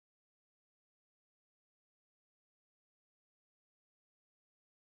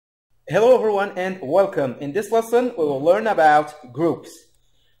Hello everyone and welcome. In this lesson we will learn about groups.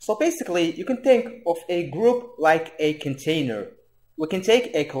 So basically you can think of a group like a container. We can take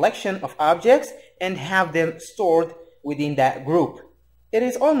a collection of objects and have them stored within that group. It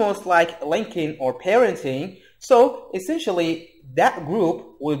is almost like linking or parenting, so essentially that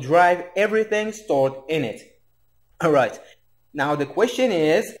group will drive everything stored in it. Alright, now the question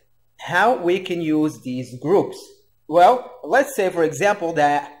is how we can use these groups. Well, let's say for example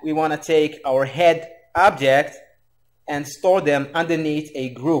that we want to take our head object and store them underneath a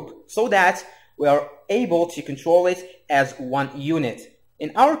group so that we are able to control it as one unit.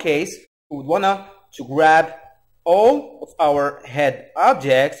 In our case, we would want to grab all of our head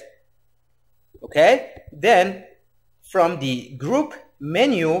objects, okay? Then from the group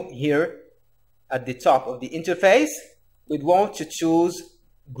menu here at the top of the interface, we'd want to choose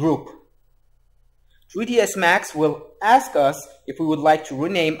group. 3ds Max will ask us if we would like to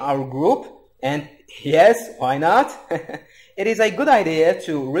rename our group, and yes, why not? It is a good idea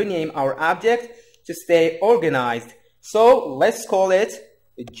to rename our object to stay organized. So let's call it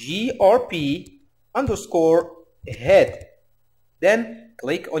GRP underscore head. Then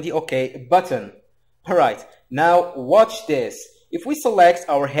click on the OK button. Alright, now watch this. If we select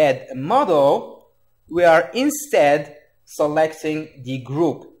our head model, we are instead selecting the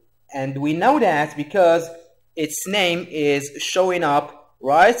group. And we know that because its name is showing up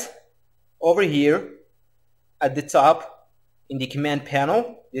right over here at the top in the command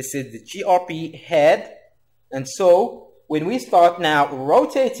panel. This is the GRP head. And so when we start now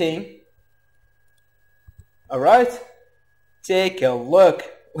rotating, alright, take a look.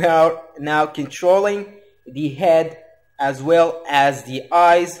 We are now controlling the head as well as the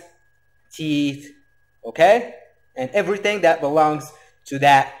eyes, teeth, okay? And everything that belongs to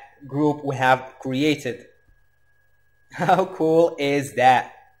that group we have created. How cool is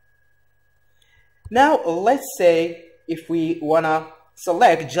that? Now let's say if we wanna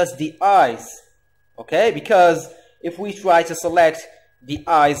select just the eyes, okay? Because if we try to select the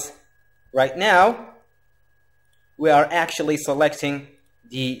eyes right now, we are actually selecting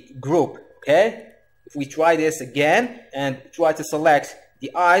the group, okay? If we try this again and try to select the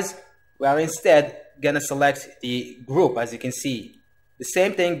eyes, we are instead gonna select the group, as you can see. The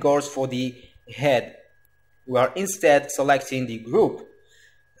same thing goes for the head. We are instead selecting the group.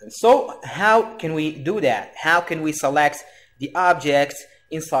 And so how can we do that? How can we select the objects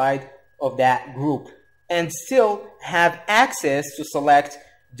inside of that group and still have access to select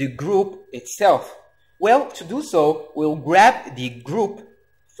the group itself? Well, to do so, we'll grab the group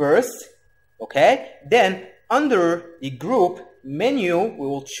first, okay? Then under the group menu, we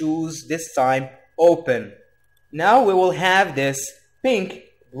will choose this time open. Now we will have this pink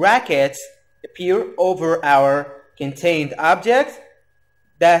brackets appear over our contained objects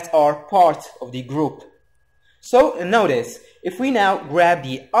that are part of the group. So notice, if we now grab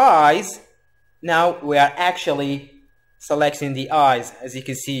the eyes, now we are actually selecting the eyes. As you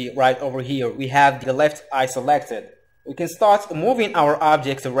can see right over here, we have the left eye selected. We can start moving our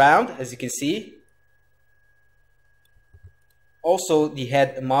objects around, as you can see. Also the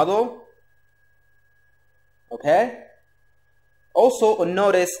head model, okay? Also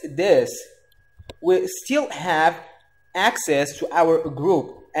notice this, we still have access to our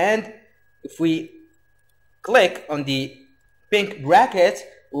group, and if we click on the pink bracket,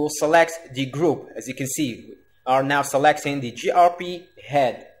 we will select the group. As you can see, we are now selecting the GRP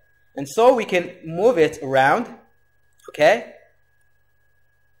head, and so we can move it around, okay,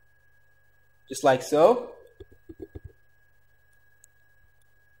 just like so.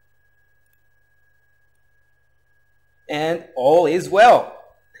 And all is well.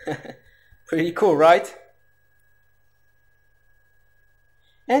 Pretty cool, right?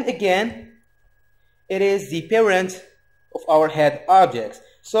 And again, it is the parent of our head object.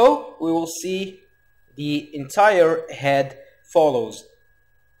 So we will see the entire head follows.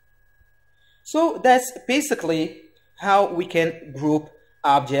 So that's basically how we can group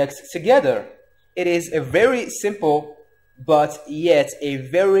objects together. It is a very simple but yet a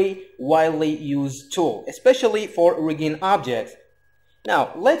very widely used tool, especially for rigging objects.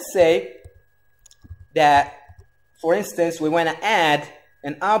 Now, let's say that, for instance, we want to add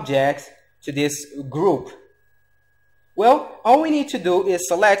an object to this group. Well, all we need to do is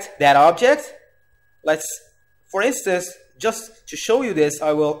select that object. For instance, just to show you this,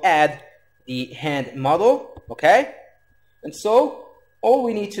 I will add the hand model, okay? And so all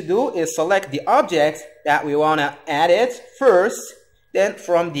we need to do is select the object that we want to add it first. Then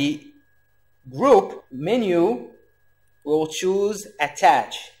from the group menu, we'll choose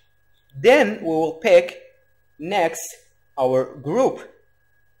attach. Then we will pick next our group.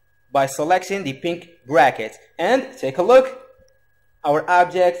 by selecting the pink bracket. And take a look. Our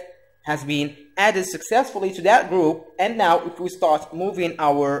object has been added successfully to that group. And now if we start moving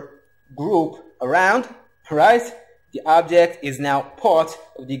our group around, right, the object is now part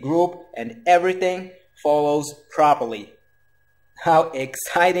of the group and everything follows properly. How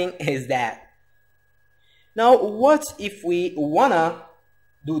exciting is that? Now, what if we wanna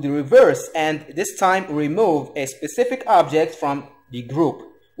do the reverse and this time remove a specific object from the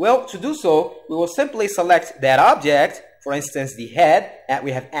group? Well, to do so, we will simply select that object, for instance, the head that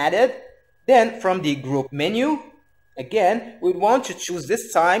we have added. Then from the group menu, again, we want to choose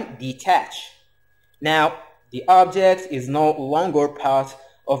this time detach. Now, the object is no longer part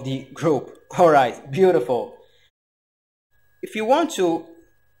of the group. All right, beautiful. If you want to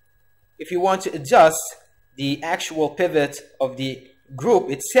adjust the actual pivot of the group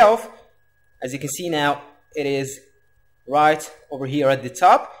itself, as you can see now, it is right over here at the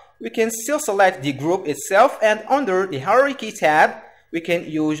top. We can still select the group itself, and under the hierarchy tab, we can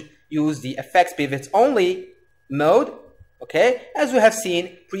use the effects pivot only mode, okay, as we have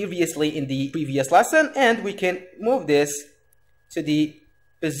seen previously in the previous lesson, and we can move this to the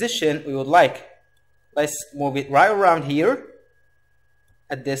position we would like. Let's move it right around here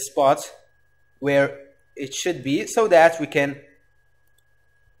at this spot where it should be, so that we can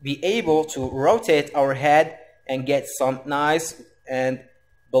be able to rotate our head and get some nice and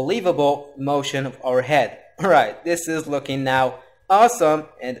believable motion of our head. All right, this is looking now awesome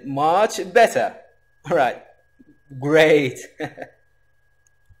and much better. All right, great.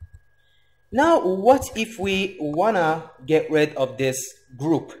 Now, what if we wanna get rid of this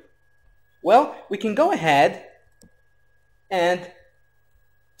group? Well, we can go ahead and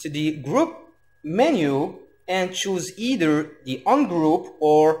to the group menu and choose either the ungroup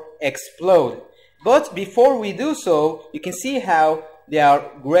or explode. But before we do so, you can see how they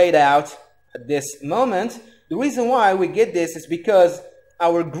are grayed out at this moment. The reason why we get this is because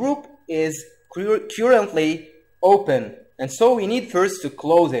our group is currently open, and so we need first to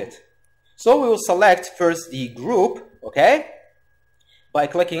close it. So we will select first the group, okay, by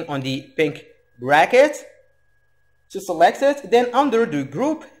clicking on the pink bracket to select it. Then under the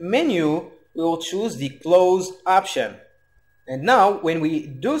group menu, we will choose the close option. And now when we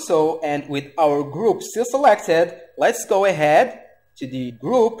do so, and with our group still selected, let's go ahead to the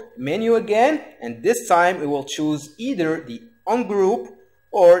group menu again, and this time we will choose either the ungroup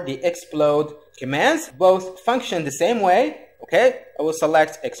or the explode commands. Both function the same way, okay? I will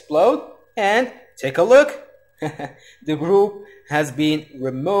select explode and take a look. The group has been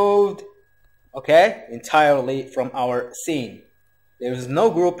removed, okay, entirely from our scene. There is no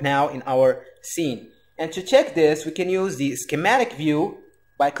group now in our scene. And to check this, we can use the schematic view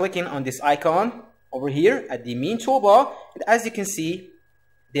by clicking on this icon over here at the main toolbar. And as you can see,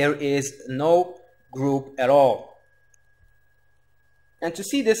 there is no group at all. And to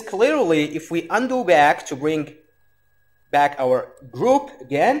see this clearly, if we undo back to bring back our group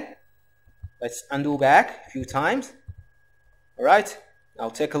again, let's undo back a few times. All right, now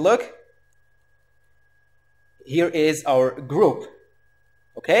take a look. Here is our group.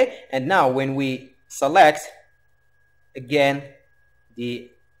 Okay, and now when we select again the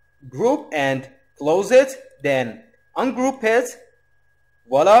group and close it, then ungroup it,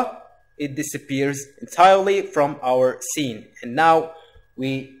 voila, it disappears entirely from our scene. And now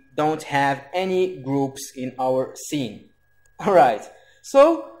we don't have any groups in our scene. All right,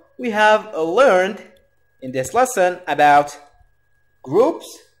 so we have learned in this lesson about groups,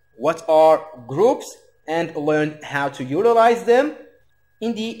 what are groups, and learned how to utilize them.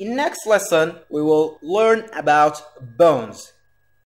 In the next lesson, we will learn about bones.